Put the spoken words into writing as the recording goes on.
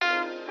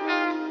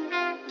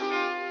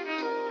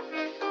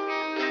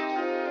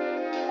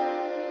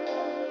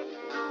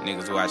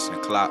Niggas watching the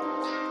clock.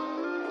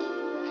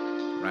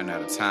 Run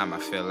out of time, I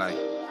feel like.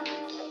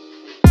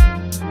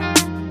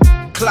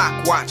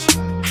 Clock watch.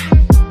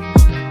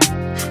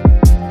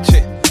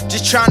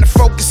 Just trying to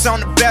focus on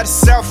the better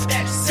self.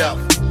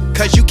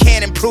 Cause you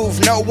can't improve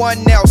no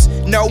one else.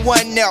 No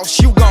one else.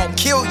 You gon'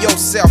 kill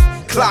yourself.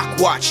 Clock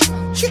watch.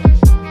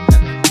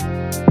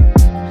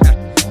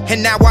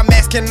 And now I'm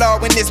asking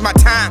Lord when it's my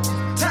time.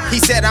 He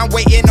said I'm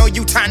waiting on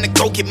you, time to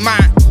go get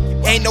mine.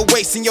 Ain't no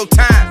wasting your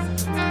time.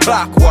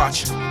 Clock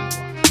watch.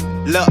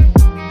 Look,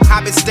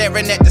 I've been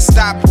staring at the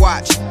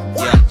stopwatch.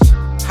 Yeah,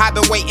 I've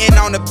been waiting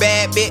on a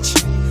bad bitch.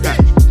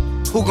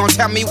 Who gon'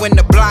 tell me when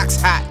the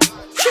block's hot?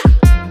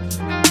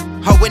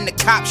 Or when the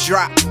cops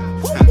drop?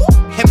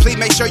 And please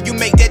make sure you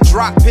make that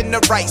drop in the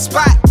right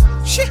spot.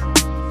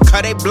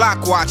 Cause they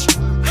block watch.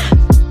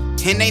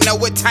 And they know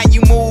what time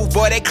you move,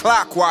 boy, they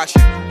clock watch.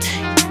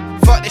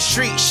 Fuck the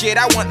street shit,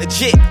 I want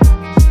legit.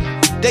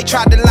 They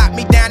tried to lock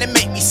me down and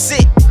make me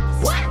sit.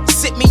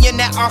 Sit me in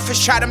that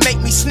office, try to make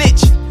me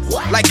snitch.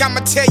 Like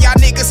I'ma tell y'all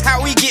niggas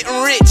how we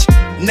getting rich.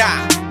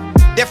 Nah,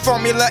 that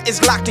formula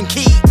is locked and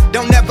key.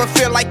 Don't ever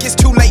feel like it's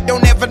too late,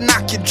 don't ever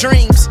knock your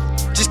dreams.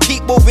 Just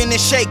keep moving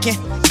and shaking,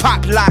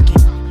 pop locking.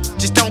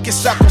 Just don't get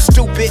stuck on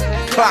stupid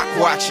clock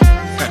watching.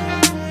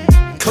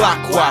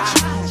 Clock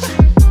watching.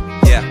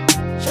 Yeah.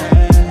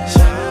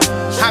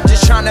 I'm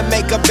just trying to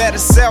make a better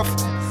self.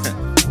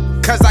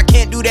 Cause I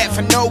can't do that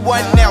for no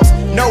one else.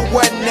 No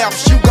one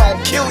else, you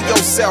gon' kill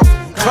yourself.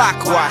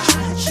 Clock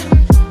watching.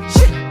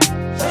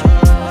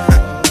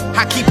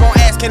 I keep on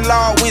asking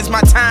Lord, when's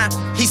my time?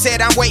 He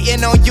said I'm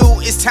waiting on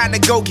you, it's time to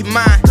go get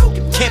mine.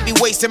 Can't be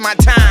wasting my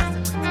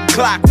time.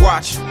 Clock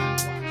watch.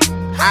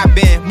 I've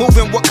been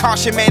moving with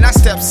caution, man, I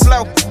step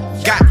slow.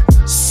 Got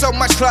so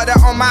much clutter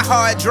on my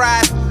hard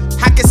drive.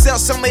 I can sell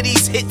some of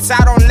these hits,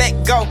 I don't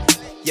let go.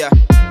 Yeah,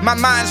 my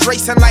mind's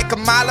racing like a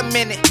mile a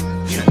minute.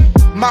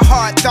 My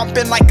heart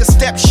thumping like a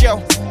step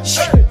show.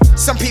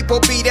 Some people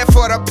be there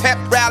for the pep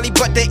rally,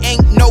 but they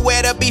ain't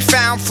nowhere to be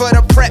found for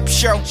the prep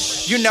show.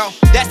 You know,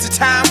 that's the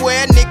time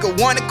where a nigga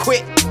wanna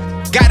quit.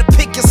 Gotta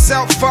pick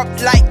yourself up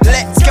like,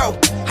 let's go.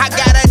 I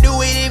gotta do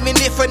it even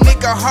if a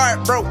nigga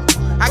heart broke.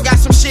 I got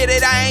some shit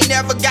that I ain't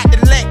never got to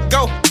let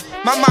go.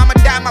 My mama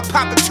died, my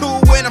papa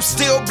too, and I'm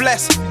still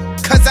blessed.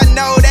 Cause I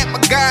know that my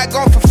God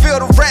gon'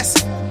 fulfill the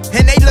rest.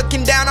 And they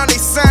looking down on their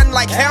son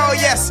like hell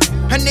yes.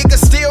 A nigga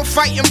still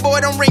fighting, boy,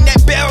 don't ring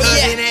that bell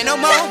yet. It ain't no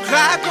more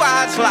clock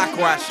watch. Clock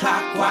watch.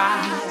 Clock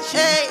watch.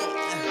 Hey.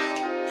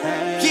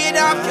 Get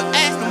off your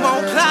ass, no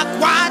more clock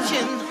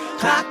watching.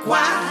 Clock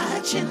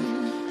watching.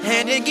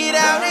 And then get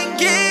out and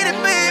get it,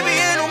 baby.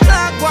 Ain't no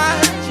clock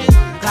watching.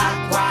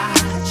 Clock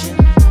watching.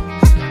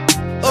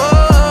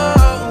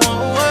 Oh,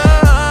 oh,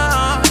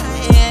 oh,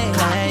 yeah.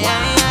 Clock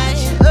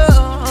watching.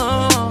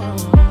 Oh,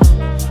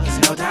 it's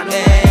no time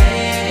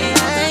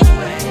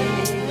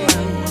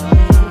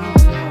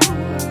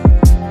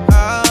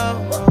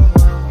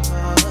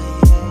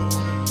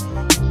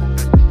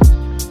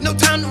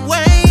to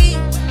wait.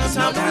 No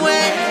time to wait.